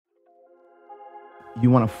you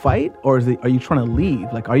want to fight, or are you trying to leave?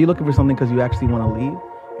 Like, are you looking for something because you actually want to leave?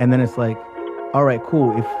 And then it's like, all right,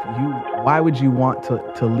 cool. Why would you want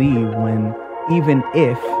to leave when, even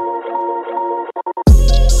if...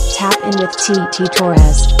 Tap in with TT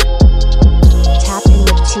Torres. Tap in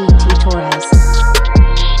with TT Torres.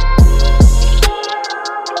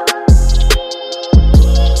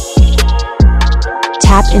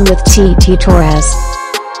 Tap in with TT Torres.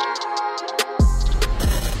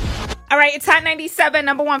 All right, it's Hot 97,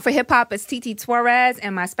 number one for hip hop. It's TT Torres,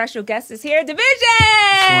 and my special guest is here, Division.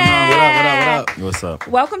 What up? What's up?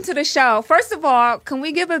 Welcome to the show. First of all, can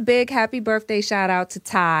we give a big happy birthday shout out to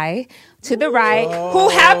Ty to the right, who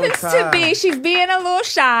happens to be, she's being a little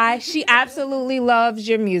shy. She absolutely loves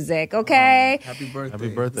your music, okay? Happy birthday. Happy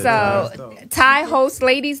birthday. So Ty hosts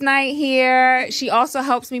Ladies Night here. She also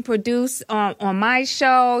helps me produce on my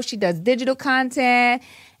show. She does digital content.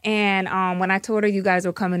 And when I told her you guys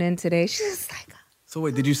were coming in today, she was like... So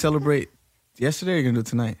wait, did you celebrate yesterday or are you going to do it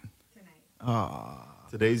tonight?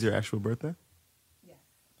 Today's your actual birthday? Yeah.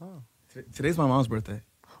 Oh. Today's my mom's birthday.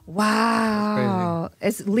 Wow.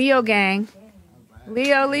 It's Leo gang.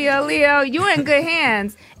 Leo. You in good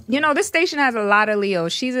hands. You know, this station has a lot of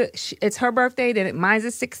Leos. It's her birthday, then mine's the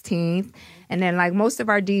 16th. And then, like, most of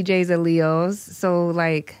our DJs are Leos. So,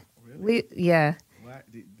 like, yeah.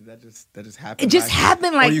 That just happened. It just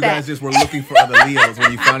happened like that. Or you guys just were looking for other Leos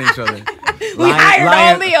when you found each other. We hired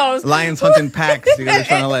all Leos. Lions hunting packs. You guys are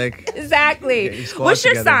trying to like... Exactly. What's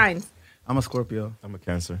your sign? I'm a Scorpio. I'm a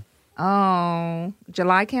Cancer. Oh,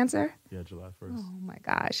 July Cancer? Yeah, July 1st. Oh my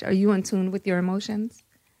gosh. Are you in tune with your emotions?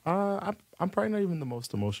 I'm probably not even the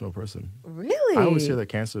most emotional person. Really? I always hear that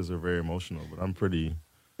Cancers are very emotional, but I'm pretty...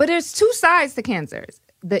 But there's two sides to Cancers.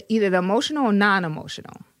 Either the emotional or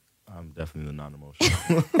non-emotional. I'm definitely the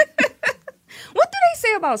non-emotional. What do they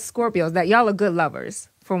say about Scorpios? That y'all are good lovers,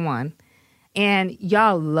 for one. And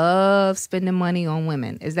y'all love spending money on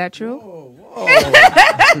women. Is that true? Whoa.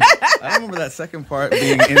 I don't remember that second part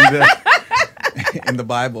being in the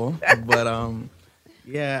Bible. But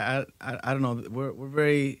yeah, I don't know. We're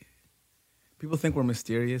very... People think we're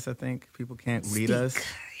mysterious, I think. People can't read us. Yes.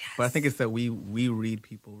 But I think it's that we read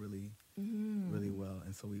people really, really well.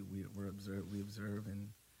 And so we observe and...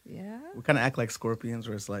 Yeah. We kind of act like scorpions,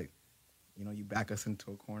 where it's like, you know, you back us into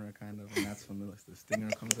a corner, kind of, and that's when the stinger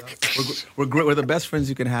comes out. We're the best friends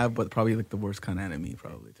you can have, but probably like the worst kind of enemy,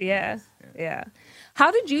 probably. Yeah. How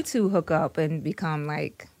did you two hook up and become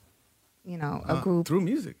like, you know, a group? Through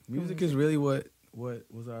music. Music is really what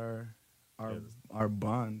was our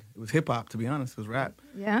bond. It was hip hop, to be honest. It was rap.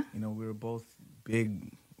 Yeah. You know, we were both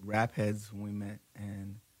big rap heads when we met,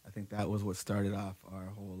 and I think that was what started off our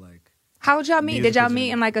whole like. How did y'all meet? Did y'all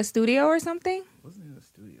meet in like a studio or something? It wasn't in a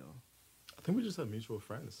studio. I think we just had mutual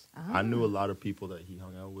friends. Oh. I knew a lot of people that he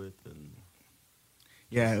hung out with, and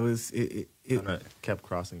yeah, it kind of kept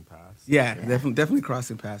crossing paths. Yeah, definitely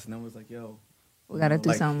crossing paths, and then it was like, yo, we gotta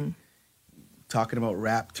do something. Talking about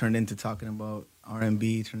rap turned into talking about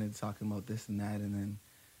R&B, turned into talking about this and that, and then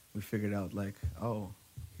we figured out like, oh,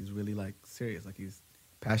 he's really like serious, like he's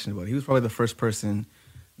passionate about it. He was probably the first person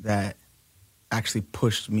that actually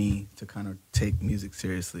pushed me to kind of take music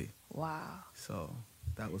seriously. Wow. So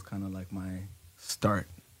that was kind of like my start.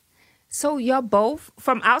 So y'all both,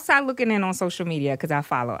 from outside looking in on social media, because I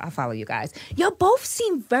follow you guys, y'all both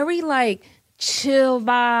seem very like chill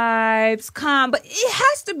vibes, calm, but it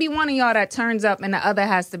has to be one of y'all that turns up and the other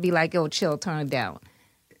has to be like, yo, chill, turn it down.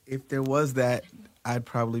 If there was that, I'd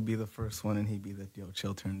probably be the first one and he'd be the, yo,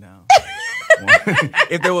 chill, turn down.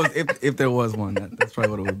 if there was one, that's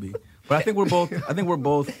probably what it would be. But I think we're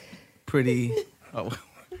both pretty. Oh.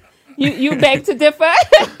 You beg to differ.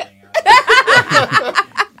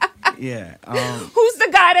 Yeah. Who's the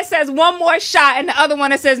guy that says one more shot and the other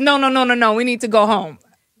one that says no, we need to go home?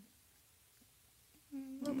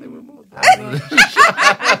 I think we're both.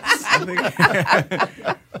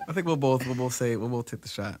 I think we'll both take the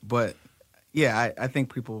shot. But yeah, I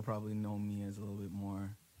think people will probably know me as a little bit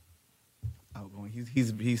more outgoing.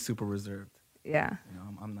 He's super reserved. Yeah. You know,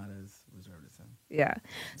 I'm not as reserved as him. Yeah.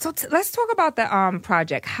 So let's talk about the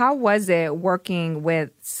project. How was it working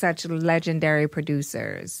with such legendary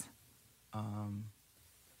producers?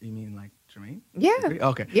 You mean like Jermaine? Yeah.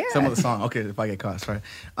 Okay. Yeah. Some of the song. Okay, if I get caught, sorry.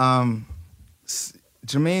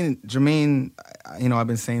 Jermaine, you know, I've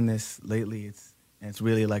been saying this lately. It's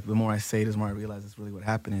really like the more I say it, the more I realize it's really what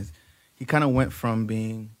happened is he kind of went from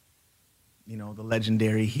being, you know, the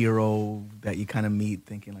legendary hero that you kind of meet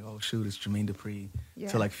thinking like, oh shoot, it's Jermaine Dupri,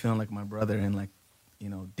 to like feeling like my brother in like, you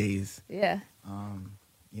know, days. Yeah.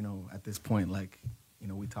 You know, at this point, like, you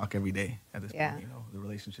know, we talk every day at this Yeah. point, you know, the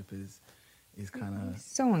relationship is is kind of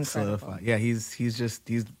So incredible. solidified. Yeah, he's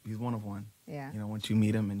one of one. Yeah. You know, once you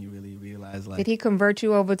meet him and you really realize, like, Did he convert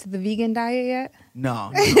you over to the vegan diet yet?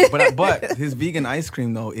 no, but his vegan ice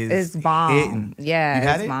cream though is It's bomb. hitting. Yeah, You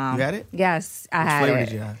had it's it? bomb. You had it? Yes, I Which had flavor it.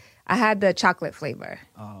 did you have? I had the chocolate flavor.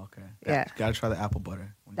 Oh, okay. Yeah. Gotta try the apple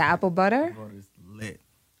butter. The apple butter? Apple butter is lit.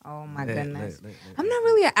 Oh my Lit, goodness. lit. I'm not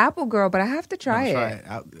really an apple girl, but I have to try No, it.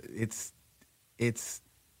 Out. It's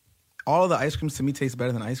all of the ice creams to me taste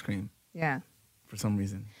better than ice cream Yeah. for some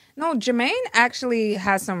reason. No, Jermaine actually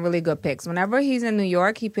has some really good picks. Whenever he's in New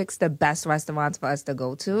York, he picks the best restaurants for us to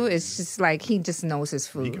go to. It's just like he just knows his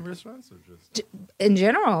food. Vegan restaurants or just? In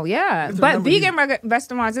general, yeah. have to But remember vegan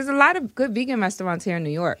restaurants, there's a lot of good vegan restaurants here in New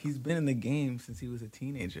York. He's been in the game since he was a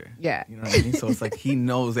teenager. Yeah. You know what I mean? So it's like he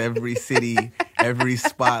knows every city, every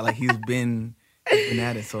spot. Like he's been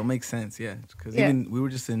at it. So it makes sense, yeah. Because Yeah. even we were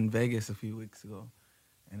just in Vegas a few weeks ago,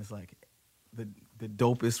 and it's like the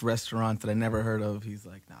dopest restaurants that I never heard of. He's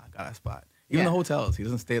like, nah, I got a spot. Even Yeah. the hotels. He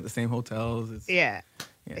doesn't stay at the same hotels. It's, Yeah.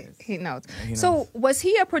 it's- He knows. Yeah, he So knows. was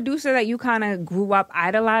he a producer that you kind of grew up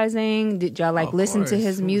idolizing? Did y'all like Of listen to course.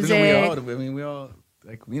 his Didn't music? we all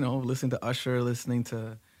like, you know, listen to Usher, listening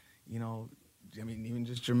to, you know, I mean, even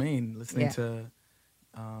just Jermaine, listening Yeah. to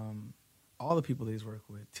all the people that he's worked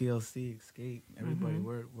with, TLC, Escape, everybody.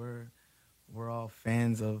 Mm-hmm. We're all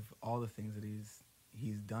fans of all the things that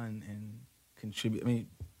he's done and contribute. I mean,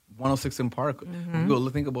 106 in Park. Mm-hmm. When we go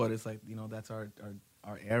think about it, it's like, you know, that's our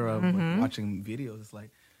era of like, watching videos. It's like,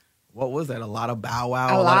 what was that? A lot of Bow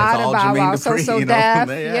Wow. A lot it's of all Bow Wow, Jermaine So Dupri, So you know? Def.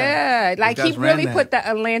 Yeah. Like Those he guys ran really that. put the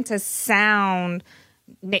Atlanta sound.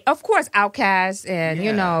 Of course, Outkast and, you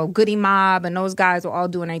Yeah. know, Goody Mob and those guys were all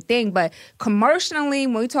doing their thing. But commercially,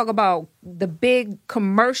 when we talk about the big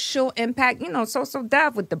commercial impact, you know, So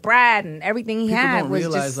Def with the Brad and everything he People had don't was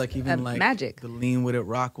realize, just like, even like magic. the Lean With It,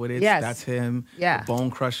 Rock With It. Yes. That's him. Yeah. The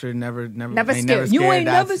Bone Crusher, never Never ain't scared. You ain't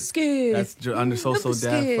That's- never scared. That's under So Never Def. Like,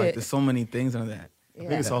 scared. there's so many things under that. I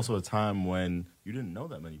think it's also a time when you didn't know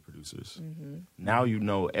that many producers. Mm-hmm. Now you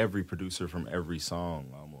know every producer from every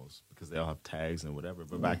song almost because they all have tags and whatever.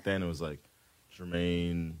 But back then it was like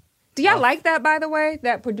Jermaine. Do y'all like that, by the way,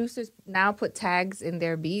 that producers now put tags in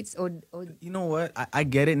their beats? Or You know what? I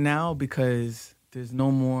get it now because there's no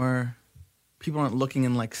more. People aren't looking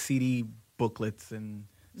in like CD booklets and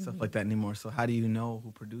stuff like that anymore. So how do you know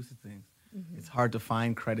who produces things? It's hard to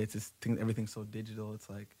find credits. Everything's so digital. It's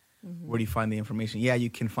like, where do you find the information? Yeah,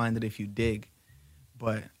 you can find it if you dig,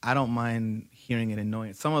 but I don't mind hearing it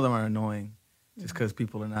annoying. Some of them are annoying just because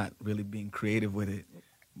people are not really being creative with it.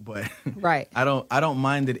 But Right. I don't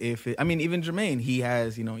mind it if it. I mean, even Jermaine, he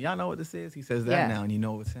has, you know, y'all know what this is. He says that Yeah. now, and you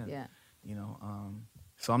know it's him. Yeah. You know,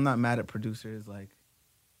 so I'm not mad at producers like,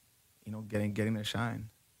 you know, getting their shine,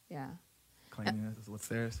 Yeah. claiming that's what's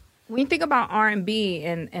theirs. When you think about R&B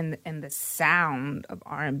and the sound of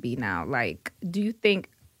R&B now, like, do you think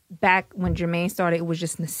back when Jermaine started, it was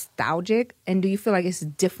just nostalgic? And do you feel like it's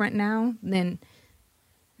different now than...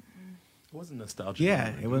 It wasn't nostalgic. Yeah,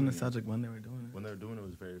 when they it were wasn't doing nostalgic when they were doing it. When they were doing it, it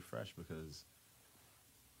was very fresh because,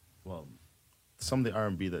 well, some of the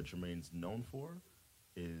R&B that Jermaine's known for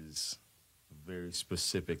is very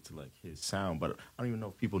specific to like his sound. But I don't even know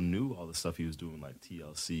if people knew all the stuff he was doing, like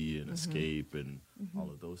TLC and Escape and all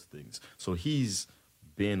of those things. So he's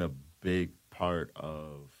been a big part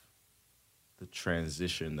of the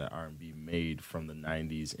transition that R&B made from the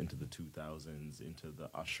 90s into the 2000s, into the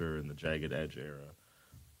Usher and the Jagged Edge era.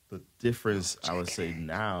 The difference, I would say,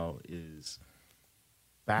 now is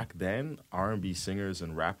back then, R&B singers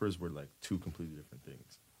and rappers were like two completely different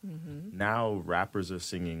things. Now, rappers are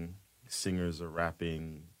singing, singers are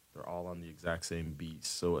rapping, they're all on the exact same beats.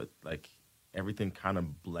 So, it, like, everything kind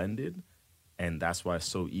of blended, and that's why it's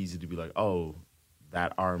so easy to be like, oh,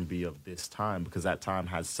 that R&B of this time, because that time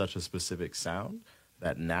has such a specific sound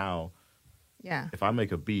that now, Yeah. if I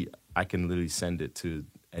make a beat, I can literally send it to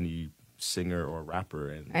any singer or rapper,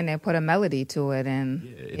 And they put a melody to it. And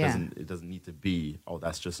yeah, it doesn't need to be, oh,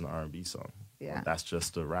 that's just an R&B song. Yeah. Or that's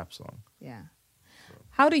just a rap song. Yeah.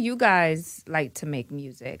 How do you guys like to make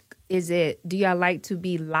music? Do y'all like to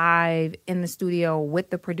be live in the studio with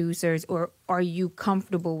the producers, or are you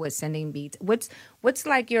comfortable with sending beats? What's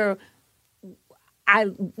like your,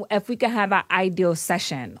 if we could have an ideal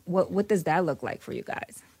session, what does that look like for you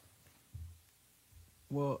guys?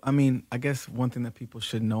 Well, I mean, I guess one thing that people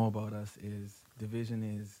should know about us is Division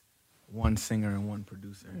is one singer and one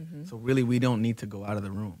producer. So really, we don't need to go out of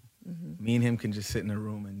the room. Me and him can just sit in a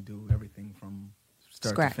room and do everything from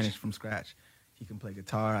start Scratch. to finish from scratch. He can play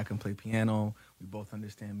guitar, I can play piano. We both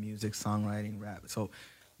understand music, songwriting, rap. So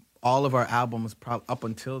all of our albums, up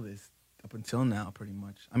until this, up until now, pretty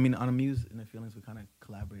much. I mean, on Amuse and the Feelings, we kind of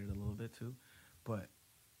collaborated a little bit too, but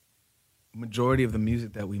majority of the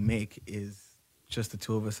music that we make is just the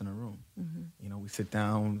two of us in a room. You know, we sit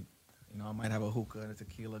down. You know, I might have a hookah and a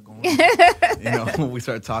tequila going. You know, we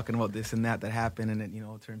start talking about this and that happened, and it, you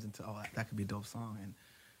know, it turns into, oh, that could be a dope song, and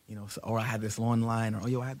you know, so, or I had this one line, or oh,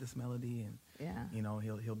 yo, I had this melody, and you know,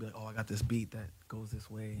 he'll be like, oh, I got this beat that goes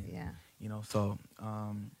this way, and, you know, so.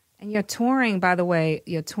 And your touring, by the way,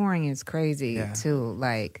 your touring is crazy too.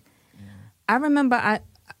 Like, I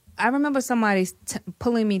remember somebody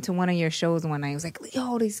pulling me to one of your shows one night. It was like,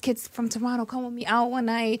 yo, these kids from Toronto come with me out one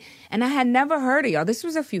night. And I had never heard of y'all. This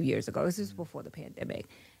was a few years ago. This was before the pandemic.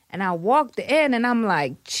 And I walked in and I'm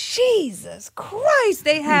like, Jesus Christ,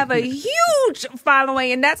 they have a huge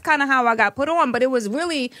following. And that's kind of how I got put on. But it was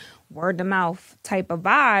really word of mouth type of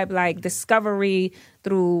vibe, like discovery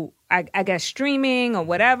through, I guess, streaming or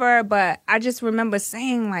whatever. But I just remember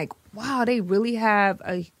saying like, wow, they really have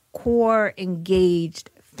a core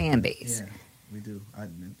engaged fan base. Yeah, we do.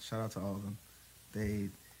 Shout out to all of them. They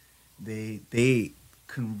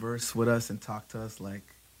converse with us and talk to us like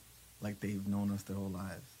they've known us their whole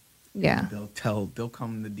lives. Yeah. They'll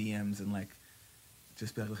come in the DMs and like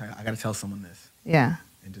just be like, okay, I gotta tell someone this. Yeah.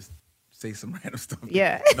 And just say some random stuff.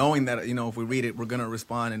 Yeah. Knowing that, you know, if we read it, we're gonna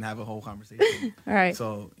respond and have a whole conversation. All right.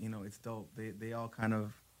 So, you know, it's dope. They all kind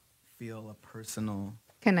of feel a personal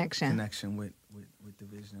connection with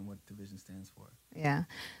Division and what Division stands for. Yeah.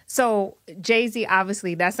 So Jay-Z,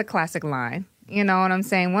 obviously, that's a classic line. You know what I'm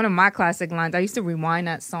saying? One of my classic lines. I used to rewind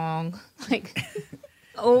that song like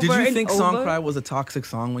over and over. Did you think Song Cry was a toxic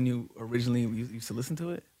song when you originally used to listen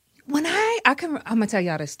to it? When I'm gonna tell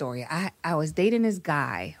y'all this story. I was dating this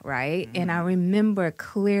guy, right? And I remember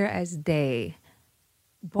clear as day,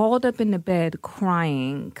 balled up in the bed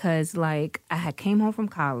crying because like I had came home from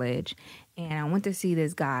college and I went to see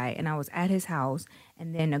this guy and I was at his house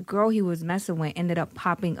and then a girl he was messing with ended up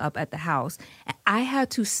popping up at the house and I had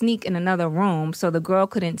to sneak in another room so the girl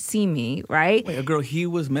couldn't see me, right? Wait, a girl he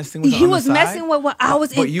was messing with? He was messing with when I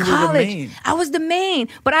was in college. You were the main. I was the main,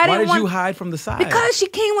 but I didn't want. Why did you hide from the side? Because she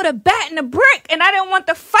came with a bat and a brick, and I didn't want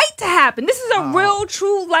the fight to happen. This is a real,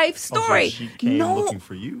 true life story. So she came looking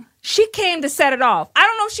for you? She came to set it off. I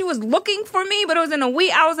don't know if she was looking for me, but it was in the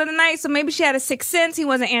wee hours of the night, so maybe she had a sixth sense. He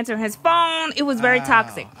wasn't answering his phone. It was very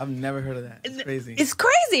toxic. I've never heard of that. It's crazy. It's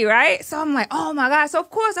crazy, right? So I'm like, oh my God. So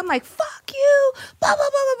of course I'm like, fuck you. Blah, blah,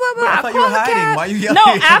 blah, blah, blah. I thought you were hiding. Why you yelling? No,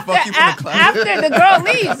 after the girl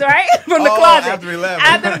leaves, right? From the closet. After we left.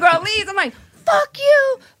 After the girl leaves, I'm like, fuck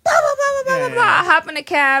you. Blah, blah, blah, blah, blah, blah. I hop in a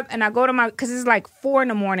cab and I go to because it's like 4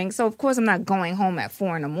 a.m. So of course I'm not going home at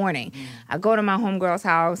 4 a.m. I go to my homegirl's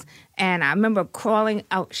house and I remember crawling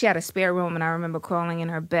out. She had a spare room and I remember crawling in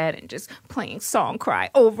her bed and just playing Song Cry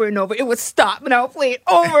over and over. It would stop and I would play it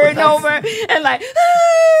over and over and like,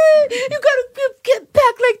 hey, you gotta get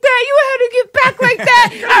back like that. You had to get back like that.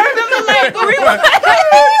 I remember like, you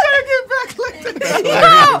gotta get back like that.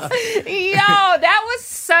 Yo, that was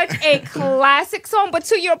such a classic song. But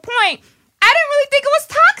to your point, I didn't really think it was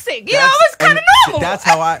toxic. You know, it was kind of normal. That's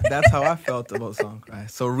how I felt about Song Cry.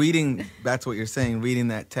 So reading, that's what you're saying. Reading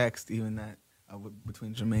that text, even that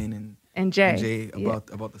between Jermaine and Jay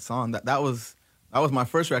about the song. That was my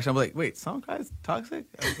first reaction. I was like, wait, Song Cry is toxic?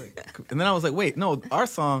 I was like, and then I was like, wait, no, our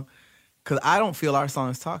song, because I don't feel our song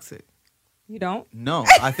is toxic. You don't? No,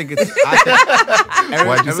 I think it's.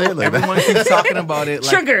 Why'd you say it like everyone that? keeps talking about it.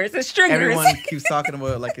 Like, triggers. It's triggers. Everyone keeps talking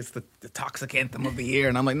about it like it's the toxic anthem of the year,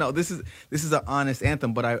 and I'm like, no, this is an honest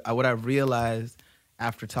anthem. But what I realized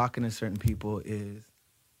after talking to certain people is,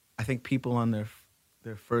 I think people on their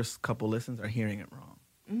first couple listens are hearing it wrong.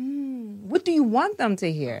 What do you want them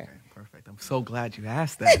to hear? Okay, perfect. I'm so glad you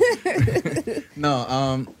asked that.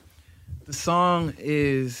 No, the song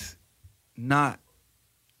is not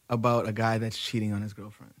about a guy that's cheating on his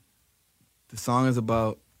girlfriend. The song is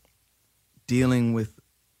about dealing with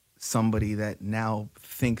somebody that now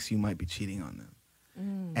thinks you might be cheating on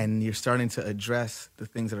them. And you're starting to address the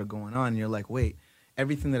things that are going on. And you're like, wait,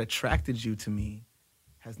 everything that attracted you to me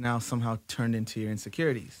has now somehow turned into your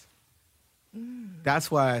insecurities.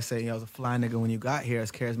 That's why I say, I was a fly nigga when you got here, I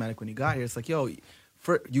was charismatic when you got here. It's like, yo,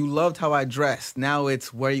 you loved how I dressed. Now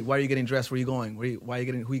it's why are you getting dressed? Where are you going? Who are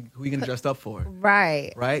you getting dressed up for?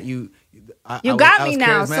 Right. Right. You got me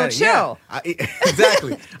now, so chill. Yeah,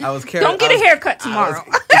 exactly. I was charismatic. Don't get a haircut tomorrow.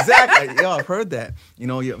 Exactly. Yo, I've heard that. You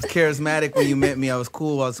know, I was charismatic when you met me. I was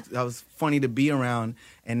cool. I was funny to be around.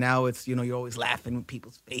 And now it's, you're always laughing with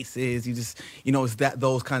people's faces. You just, it's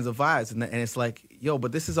those kinds of vibes. And it's like, yo,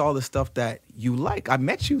 but this is all the stuff that you like. I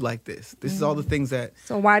met you like this. This is all the things that.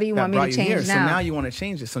 So why do you want me to change now? So now you want to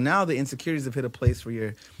change it. So now the insecurities have hit a place where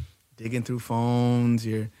you're digging through phones,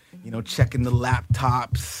 you're checking the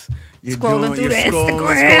laptops, you're Scrolling through the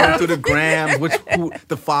scrolling through the grams,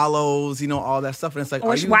 the follows, all that stuff, and it's like,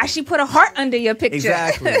 why she put a heart under your picture?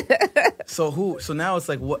 Exactly. So now it's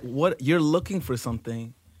like, what you're looking for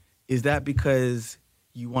something, is that because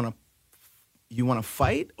you want to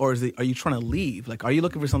fight, or are you trying to leave? Like, are you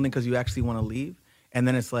looking for something because you actually want to leave? And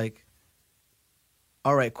then it's like,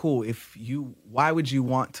 all right, cool. Why would you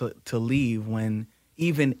want to leave when,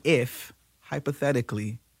 even if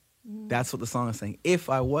hypothetically, that's what the song is saying. If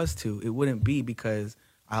I was to, it wouldn't be because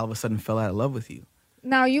I all of a sudden fell out of love with you.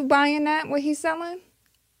 Now, you buying that, what he's selling?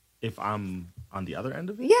 If I'm on the other end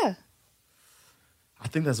of it? Yeah. I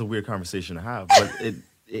think that's a weird conversation to have, but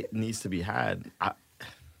it needs to be had.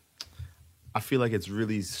 I feel like it's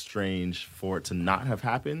really strange for it to not have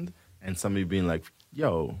happened and somebody being like,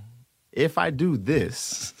 yo, if I do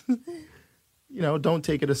this, don't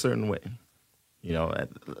take it a certain way.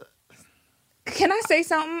 Can I say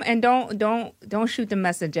something? And don't shoot the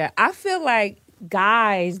messenger. I feel like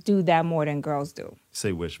guys do that more than girls do.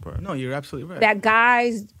 Say which part? No, you're absolutely right. That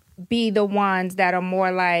guys be the ones that are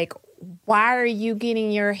more like, why are you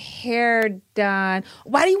getting your hair done?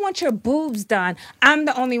 Why do you want your boobs done? I'm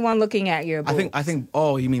the only one looking at your boobs. I think.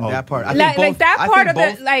 Oh, you mean that part? I like, think both, that part of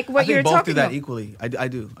both, it, like what you're both talking do that about. equally. I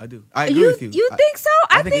do. I agree with you. You think so?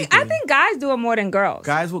 I think equally. guys do it more than girls.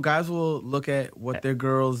 Guys will look at what their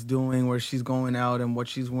girl's doing, where she's going out, and what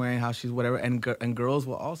she's wearing, how she's whatever, and girls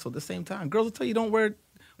will also at the same time. Girls will tell you don't wear.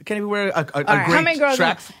 Can't even wear a great how many girls?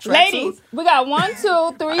 track Ladies, suit? we got 1,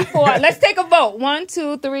 2, 3, 4. Let's take a vote. 1,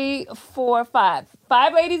 2, 3, 4, 5.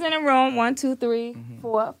 5 ladies in a room. 1, 2, 3,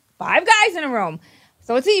 4, 5 guys in a room.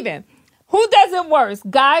 So it's even. Who does it worse,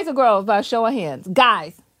 guys or girls? By a show of hands,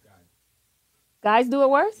 guys. Guys do it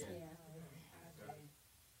worse.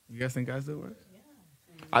 You guys think guys do it worse?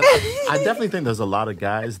 I definitely think there's a lot of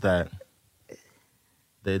guys that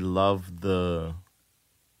they love the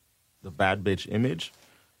bad bitch image,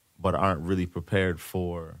 but aren't really prepared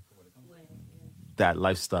for that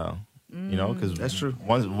lifestyle, because that's true.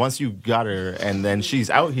 Once you got her, and then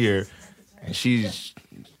she's out here, and she's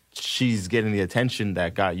getting the attention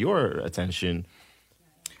that got your attention,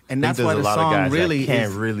 and that's why the song really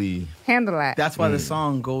can't really handle that. That's why the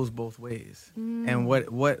song goes both ways. And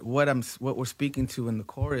what we're speaking to in the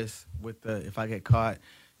chorus with the if I get caught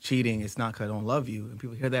cheating, it's not because I don't love you, and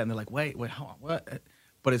people hear that and they're like, wait, hold on, what?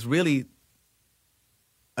 But it's really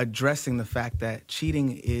addressing the fact that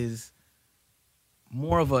cheating is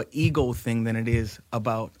more of an ego thing than it is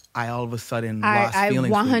about I all of a sudden lost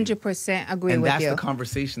feelings. I 100% agree and with you. And that's the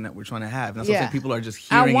conversation that we're trying to have. And that's what people are just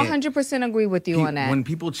hearing. I 100% agree with you on that. When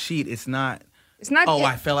people cheat, it's not. Oh,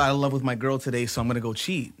 I fell out of love with my girl today, so I'm gonna go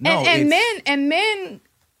cheat. No, and men.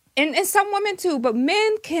 And some women too, but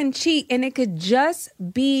men can cheat, and it could just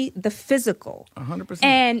be the physical, 100%,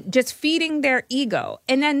 and just feeding their ego.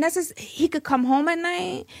 And then he could come home at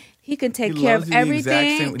night, he could take care of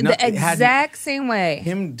everything the exact same way.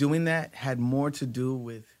 Him doing that had more to do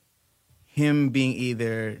with him being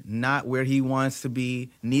either not where he wants to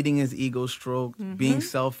be, needing his ego stroked, being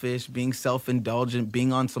selfish, being self-indulgent,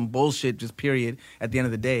 being on some bullshit, just period. At the end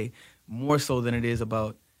of the day, more so than it is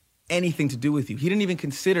about anything to do with you. He didn't even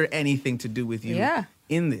consider anything to do with you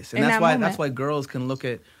in this. And that's why girls can look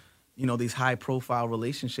at, these high profile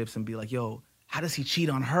relationships and be like, yo, how does he cheat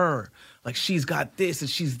on her? Like, she's got this and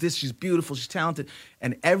she's beautiful, she's talented.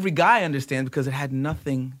 And every guy understands because it had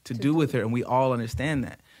nothing to do with her, and we all understand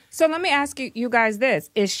that. So let me ask you guys this.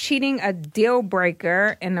 Is cheating a deal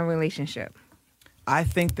breaker in a relationship? I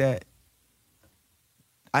think that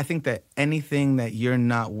anything that you're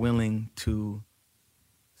not willing to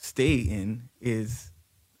stay in is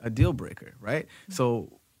a deal breaker, right?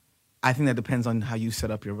 So I think that depends on how you set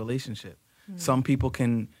up your relationship. Some people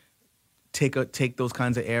can take those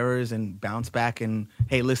kinds of errors and bounce back and,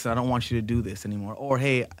 hey, listen, I don't want you to do this anymore. Or,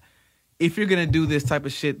 hey, if you're going to do this type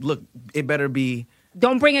of shit, look, it better be...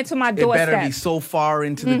 Don't bring it to my doorstep. It better be so far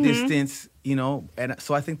into the distance, And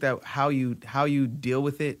so I think that how you deal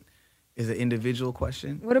with it is an individual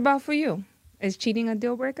question. What about for you? Is cheating a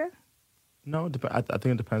deal breaker? No, I think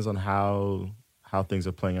it depends on how things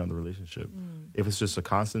are playing out in the relationship. If it's just a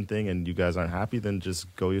constant thing and you guys aren't happy, then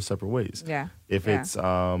just go your separate ways. Yeah. If it's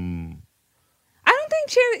I don't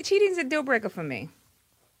think cheating's a deal breaker for me.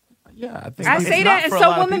 Yeah, I think I say that, and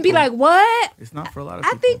some women be like, "What?" It's not for a lot of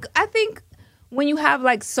people. I think when you have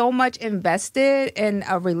like so much invested in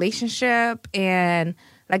a relationship, and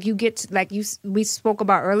like you get to, we spoke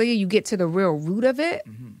about earlier, you get to the real root of it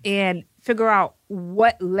and figure out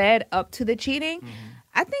what led up to the cheating.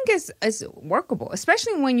 I think it's workable,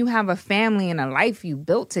 especially when you have a family and a life you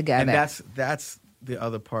built together. And that's the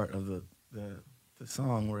other part of the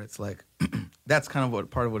song where it's like that's kind of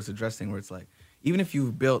what part of what it's addressing, where it's like even if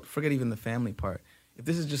you've built, forget even the family part, if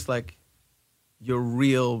this is just like your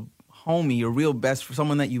real homie, your real best for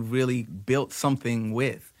someone that you really built something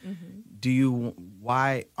with,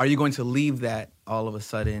 why are you going to leave that all of a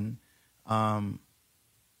sudden? Are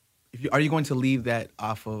you going to leave that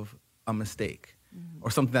off of a mistake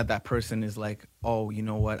or something that person is like, oh, you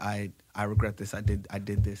know what, I regret this, I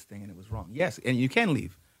did this thing and it was wrong. Yes, and you can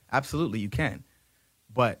leave, absolutely you can.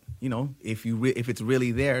 But you know, if it's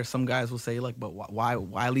really there, some guys will say like, but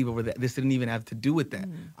why leave over that? This didn't even have to do with that.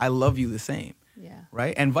 I love you the same. Yeah.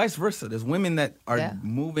 Right. And vice versa. There's women that are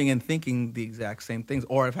moving and thinking the exact same things,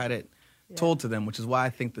 or have had it told to them, which is why I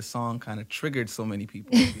think the song kind of triggered so many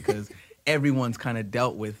people because everyone's kind of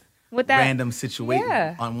dealt with that random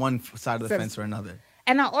situation on one side of the fence or another.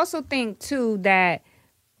 And I also think too that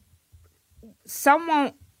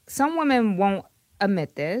some women won't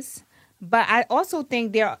admit this. But I also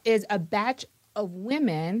think there is a batch of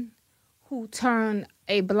women who turn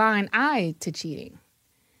a blind eye to cheating.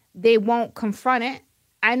 They won't confront it.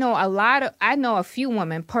 I know a few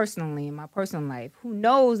women personally in my personal life who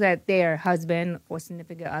knows that their husband or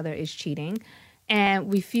significant other is cheating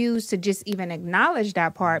and refuse to just even acknowledge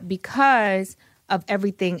that part because of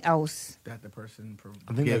everything else that the person.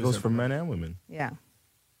 I think that goes for men and women. Yeah.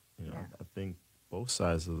 You know, I think both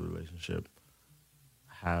sides of the relationship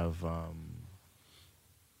have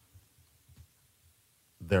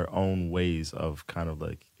their own ways of kind of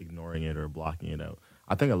like ignoring it or blocking it out.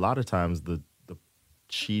 I think a lot of times the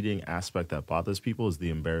cheating aspect that bothers people is the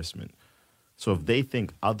embarrassment. So if they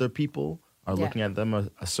think other people are looking at them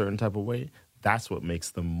a certain type of way, that's what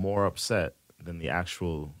makes them more upset than the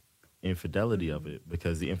actual infidelity of it,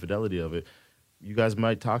 because the infidelity of it, you guys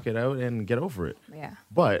might talk it out and get over it. Yeah.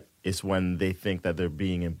 But it's when they think that they're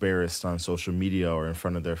being embarrassed on social media or in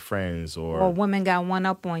front of their friends or women got one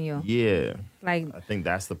up on you. Yeah. Like, I think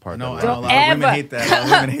that's the part. No, that a lot of women hate that. A lot of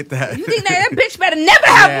women hate that. You think that bitch better never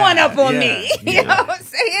have one up on me? You know what I'm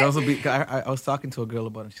saying? Girls will be, I was talking to a girl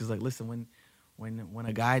about it. She's like, listen, when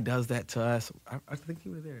a guy does that to us, I think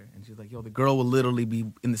you were there, and she's like, yo, the girl will literally be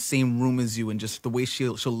in the same room as you, and just the way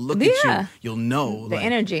she'll look at you, you'll know the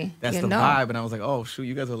energy. That's the vibe. And I was like, oh shoot,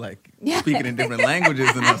 you guys are like speaking in different languages,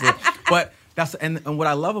 and I was like, but that's and what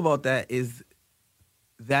I love about that is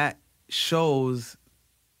that shows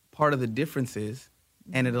part of the differences,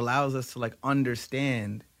 and it allows us to like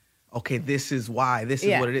understand. Okay, this is why. This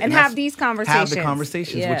is what it is, and have these conversations. Have the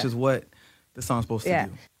conversations, which is what the song's supposed to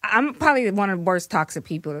do. I'm probably one of the worst toxic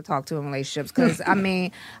people to talk to in relationships because, I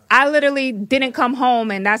mean, I literally didn't come home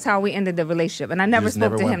and that's how we ended the relationship. And I never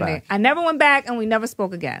spoke to him. I never went back and we never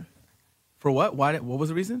spoke again. For what? Why? What was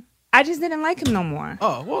the reason? I just didn't like him no more.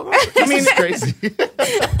 Oh, well, I mean, it's crazy. You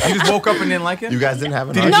just woke up and didn't like him? You guys didn't have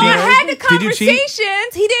an No, I had the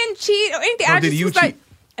conversations. He didn't cheat or anything. Oh, did you cheat? Like,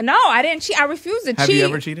 no, I didn't cheat. I refused to cheat. Have you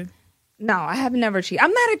ever cheated? No, I have never cheated.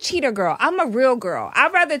 I'm not a cheater girl. I'm a real girl.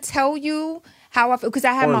 I'd rather tell you how I feel because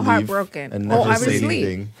I have my heart broken. And never say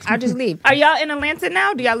anything. Leave. I just leave. Are y'all in Atlanta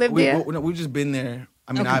now? Do y'all live there? We've just been there.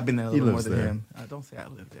 I mean, I've been there a little more than him. Don't say I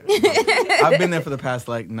live there. I've been there for the past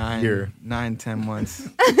like 9, 10 months.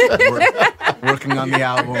 Working on the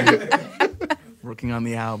album.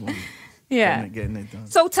 Yeah. Getting it done.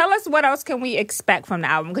 So tell us what else can we expect from the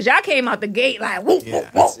album? Because y'all came out the gate like, whoop, whoop,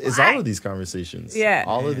 whoop. It's all of these conversations. Yeah.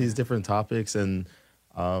 All of these different topics and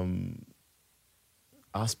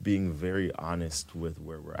us being very honest with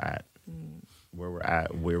where we're at.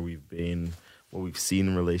 Where we've been, what we've seen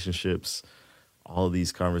in relationships, all of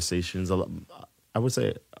these conversations. I would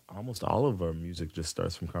say almost all of our music just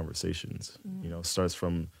starts from conversations. You know, starts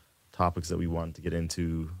from topics that we want to get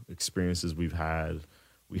into, experiences we've had.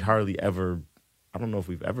 We hardly ever, I don't know if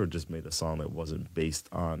we've ever just made a song that wasn't based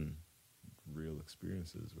on real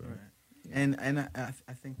experiences, right? And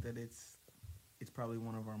I think that it's probably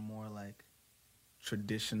one of our more like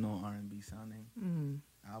traditional R&B sounding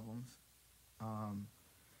albums.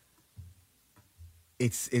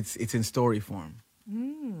 It's in story form.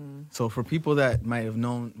 So for people that might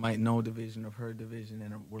know Division or heard Division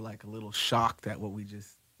and were like a little shocked at what we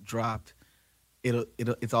just dropped,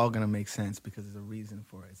 it's all gonna make sense because there's a reason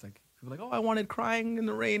for it. It's like people are like, oh, I wanted Crying in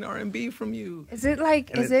the Rain R&B from you. Is it like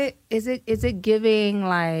is it giving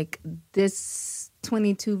like this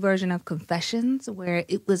 22 version of Confessions where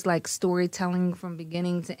it was like storytelling from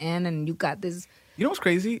beginning to end and you got this? You know what's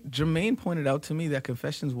crazy? Jermaine pointed out to me that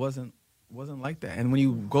Confessions wasn't like that. And when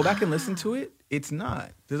you go back and listen to it, it's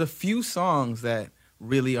not. There's a few songs that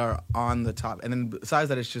really are on the top. And then besides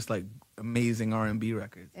that, it's just like amazing R&B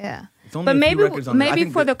records. Yeah. It's only But a few maybe records on there. I maybe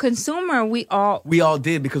think for that the consumer, we all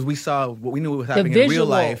did because we saw what we knew was happening in real visual.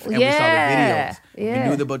 life, and we saw the videos. Yeah.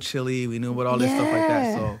 We knew about Chile. We knew about all this stuff like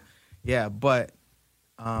that. So, yeah. But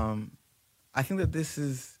I think that this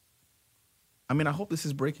is. I mean, I hope this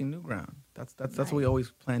is breaking new ground. That's what we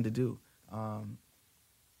always plan to do.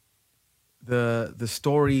 The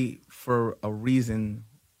story, for a reason,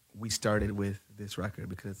 we started with this record,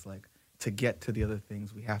 because it's like, to get to the other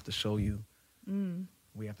things, we have to show you.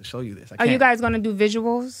 We have to show you this. Are you guys going to do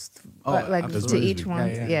visuals, like absolutely. to each one?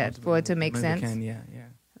 Yeah, for it to make sense. Yeah.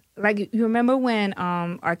 Like, you remember when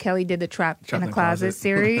R. Kelly did the Trap in the Closet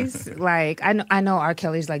series? Like, I know R.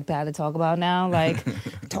 Kelly's like bad to talk about now. Like,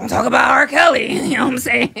 don't talk about R. Kelly. You know what I'm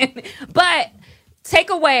saying? But take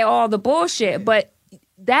away all the bullshit. But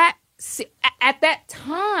that, at that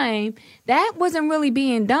time, that wasn't really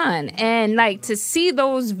being done. And like, to see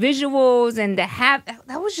those visuals and to have,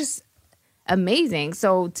 that was just amazing.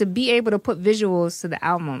 So to be able to put visuals to the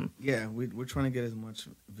album. Yeah, we're trying to get as much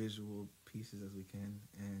visual pieces as we can,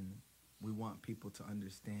 and we want people to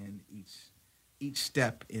understand each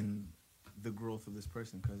step in the growth of this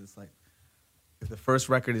person, because it's like, if the first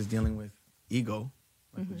record is dealing with ego,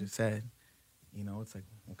 like we just said, you know, it's like,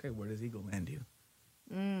 okay, where does ego land you?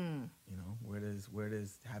 You know, where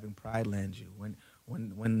does having pride land you?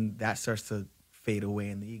 When that starts to fade away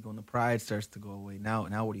and the ego and the pride starts to go away, now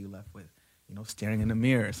what are you left with? You know, staring in the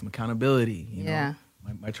mirror, some accountability, you know.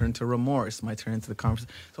 My turn to remorse, my turn to the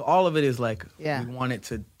conversation. So all of it is like, we want it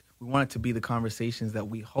to be the conversations that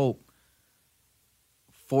we hope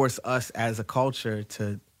force us as a culture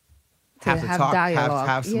to have to talk,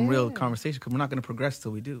 have some real conversation, because we're not going to progress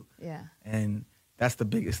till we do. Yeah. And that's the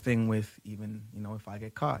biggest thing with, even, you know, If I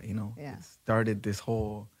Get Caught, you know, it started this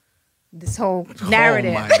whole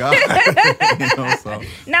narrative. Oh my God. You know, so.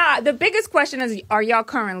 Now, the biggest question is, are y'all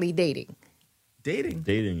currently dating? Dating,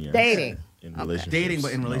 yes. Dating. In relationships. Dating,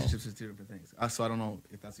 but in relationships is two different things. So I don't know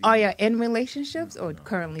if that's. Oh yeah, in relationships or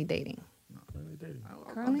currently dating? No, currently dating.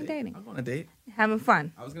 Currently dating. I'll go on a date. Having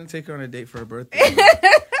fun. I was gonna take her on a date for her birthday. You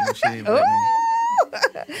know, she didn't invite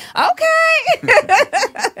me.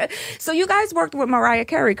 Okay. So you guys worked with Mariah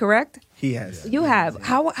Carey, correct? He has. You have.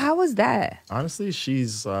 Yeah. How was that? Honestly,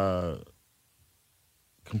 she's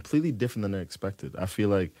completely different than I expected. I feel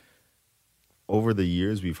like over the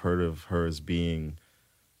years we've heard of her as being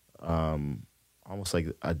almost like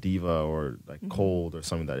a diva, or like cold, or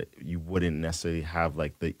something that you wouldn't necessarily have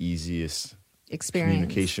like the easiest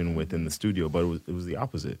communication with in the studio. But it was the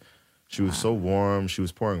opposite. She was so warm. She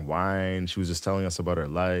was pouring wine. She was just telling us about her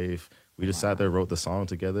life. We just sat there, wrote the song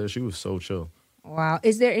together. She was so chill. Wow.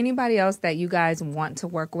 Is there anybody else that you guys want to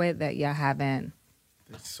work with that y'all haven't?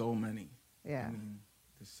 There's so many. Yeah. I mean,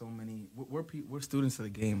 there's so many. We're students of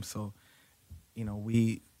the game, so you know,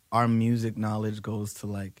 our music knowledge goes to,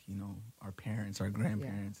 like, you know, our parents, our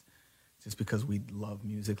grandparents, just because we love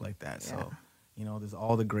music like that. So, you know, there's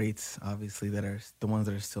all the greats, obviously, that are the ones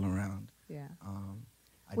that are still around. Yeah.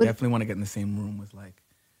 I definitely want to get in the same room with, like,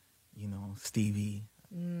 you know, Stevie.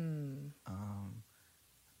 I've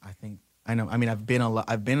been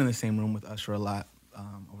in the same room with Usher a lot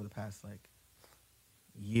over the past, like,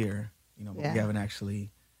 year. You know, but we haven't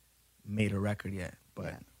actually made a record yet.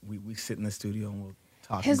 But we sit in the studio and we'll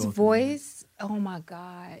talk. His voice, oh my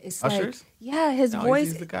God, it's Usher's? Like, his voice.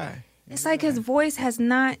 He's the guy. It's like his voice has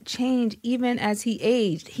not changed even as he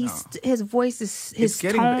aged. His voice is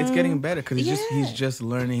tone. It's getting better because he's just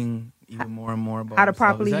learning even more and more about how to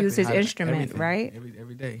himself. properly use his instrument, right?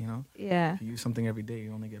 Every day, you know. Yeah. If you use something every day,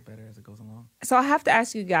 you only get better as it goes along. So I have to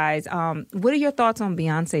ask you guys, what are your thoughts on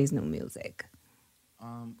Beyonce's new music?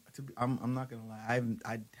 I'm not gonna lie.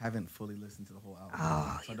 I haven't fully listened to the whole album,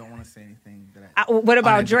 so I don't want to say anything what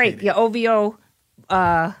about Drake? Your OVO.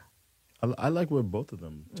 I like where both of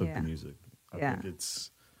them took the music. I think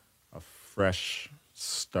it's a fresh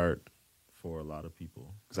start for a lot of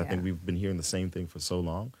people, because I think we've been hearing the same thing for so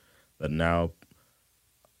long that now,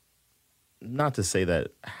 not to say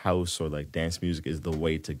that house or like dance music is the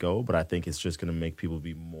way to go, but I think it's just going to make people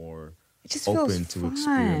be more open to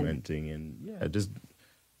experimenting and just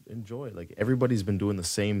enjoy it. Like, everybody's been doing the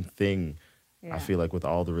same thing. I feel like with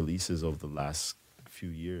all the releases over the last few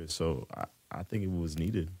years, so I think it was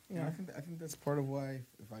needed. Yeah, I think that's part of why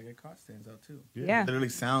If I Get Caught stands out too. Yeah. It literally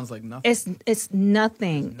sounds like nothing. It's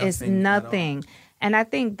nothing. It's nothing. And I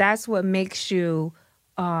think that's what makes you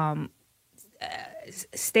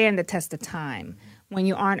stand the test of time, when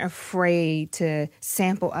you aren't afraid to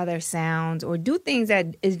sample other sounds or do things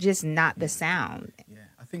that is just not the sound. Yeah,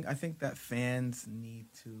 I think that fans need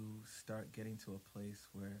to start getting to a place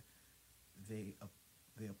where they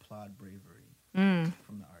applaud bravery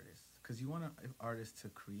from the artists, because you want artists to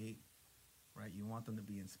create right? You want them to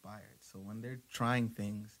be inspired. So when they're trying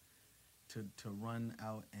things to run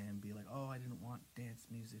out and be like, oh, I didn't want dance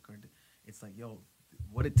music, or it's like, yo,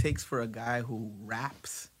 what it takes for a guy who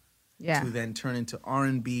raps to then turn into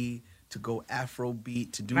R&B, to go Afro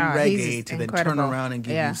beat, to do reggae, to then turn around and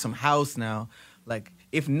give you some house now. Like,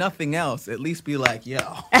 if nothing else, at least be like, yo.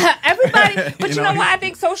 Everybody, but you know what? I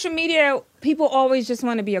think social media, people always just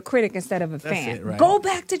want to be a critic instead of a fan. It, right? Go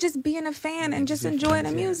back to just being a fan and just enjoy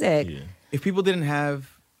the music. Yeah. If people didn't have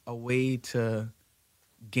a way to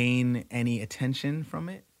gain any attention from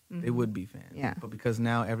it, they would be fans. Yeah. But because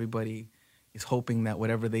now everybody is hoping that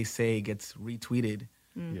whatever they say gets retweeted.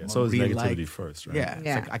 Yeah. So it's negativity first, right? Yeah.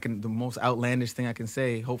 It's like the most outlandish thing I can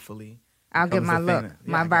say, hopefully. I'll get my look,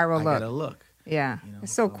 my viral look. I get a look. Yeah, You know,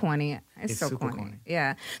 it's so so corny. It's so super corny. corny.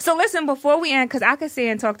 Yeah. So listen, before we end, because I could sit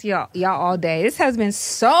and talk to y'all all day. This has been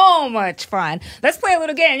so much fun. Let's play a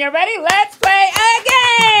little game. You ready? Let's play a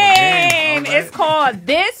game. Right. It's called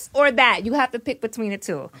This or That. You have to pick between the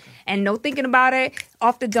two, and no thinking about it.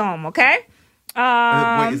 Off the dome, okay?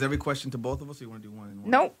 Wait, is every question to both of us, or you want to do one and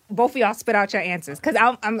one? Nope. Both of y'all spit out your answers, because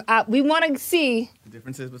we want to see The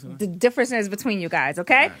differences between us? the differences between you guys.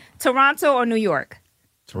 Okay? Right. Toronto or New York?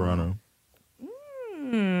 Toronto.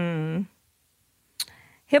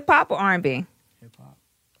 Hip hop or R&B? Hip hop.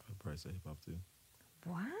 I'd probably say hip hop too.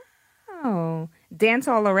 Wow.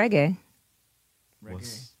 Dancehall or reggae?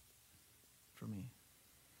 Reggae. For me.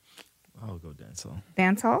 I'll go dancehall.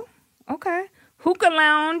 Dancehall? Okay. Hookah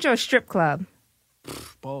lounge or strip club?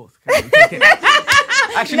 Both.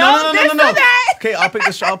 Actually, no. this or that. Okay, I'll pick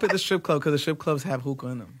the strip club because the strip clubs have hookah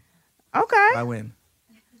in them. Okay. I win.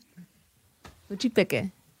 What you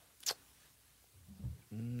picking?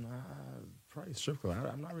 Probably strip club.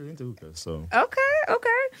 I'm not really into hookah, so. Okay.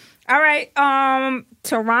 All right.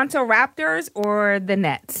 Toronto Raptors or the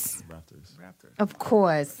Nets? Raptors. Of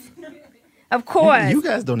course. Of course. You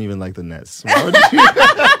guys don't even like the Nets. Why would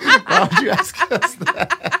you ask us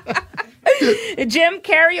that? Jim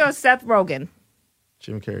Carrey or Seth Rogen?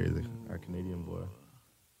 Jim Carrey, our Canadian boy.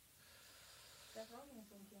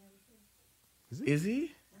 Is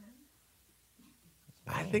he?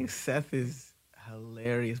 I think Seth is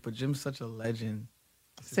hilarious, but Jim's such a legend.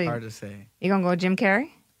 It's So hard to say. You gonna go Jim Carrey?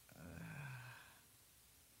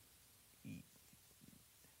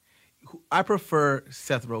 I prefer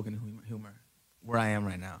Seth Rogen humor where I am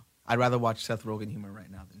right now. I'd rather watch Seth Rogen humor right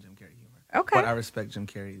now than Jim Carrey humor. Okay. But I respect Jim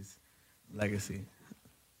Carrey's legacy.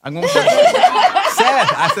 I'm going with Seth.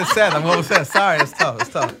 Seth. I said Seth. I'm going with Seth. Sorry, it's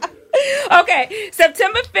tough. Okay.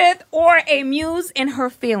 September 5th or a muse in her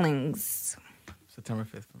feelings? September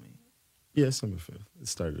 5th for me. Yeah, December 5th. It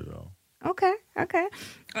started it all. Okay.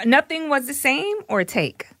 Nothing was the same or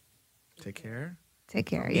Take? Take Care. Take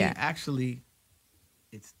Care, Me, yeah. actually,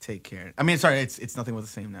 it's Take Care. I mean, sorry, it's Nothing Was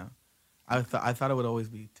the Same now. I thought it would always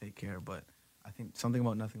be Take Care, but I think something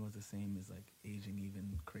about Nothing Was the Same is like aging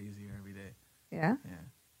even crazier every day. Yeah? Yeah.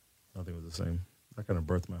 Nothing was the same. That kind of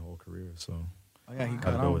birthed my whole career, so. Oh yeah, he I'd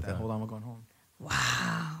got go on with with that. that. Hold on, we're going home.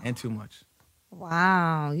 Wow. And Too Much.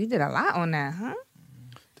 Wow. You did a lot on that, huh?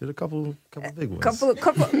 Did a couple big ones.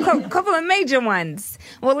 Couple of major ones.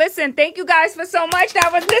 Well, listen, thank you guys for so much. That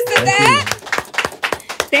was This and That.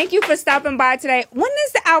 Thank you for stopping by today. When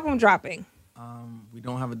is the album dropping? We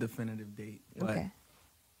don't have a definitive date, but Okay.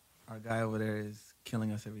 our guy over there is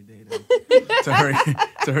killing us every day to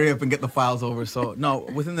hurry up and get the files over. So no,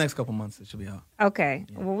 within the next couple months it should be out. Okay.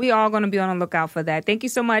 Yeah. Well, we all going to be on the lookout for that. Thank you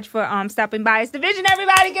so much for stopping by. It's Division,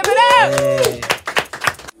 everybody. Give it up.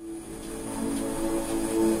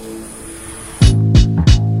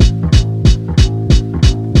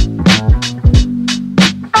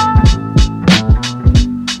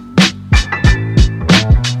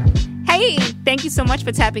 Hey. Thank you so much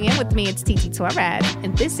for tapping in with me. It's TT Torres,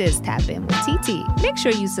 and this is Tap In with TT. Make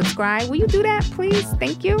sure you subscribe. Will you do that, please?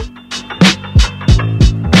 Thank you.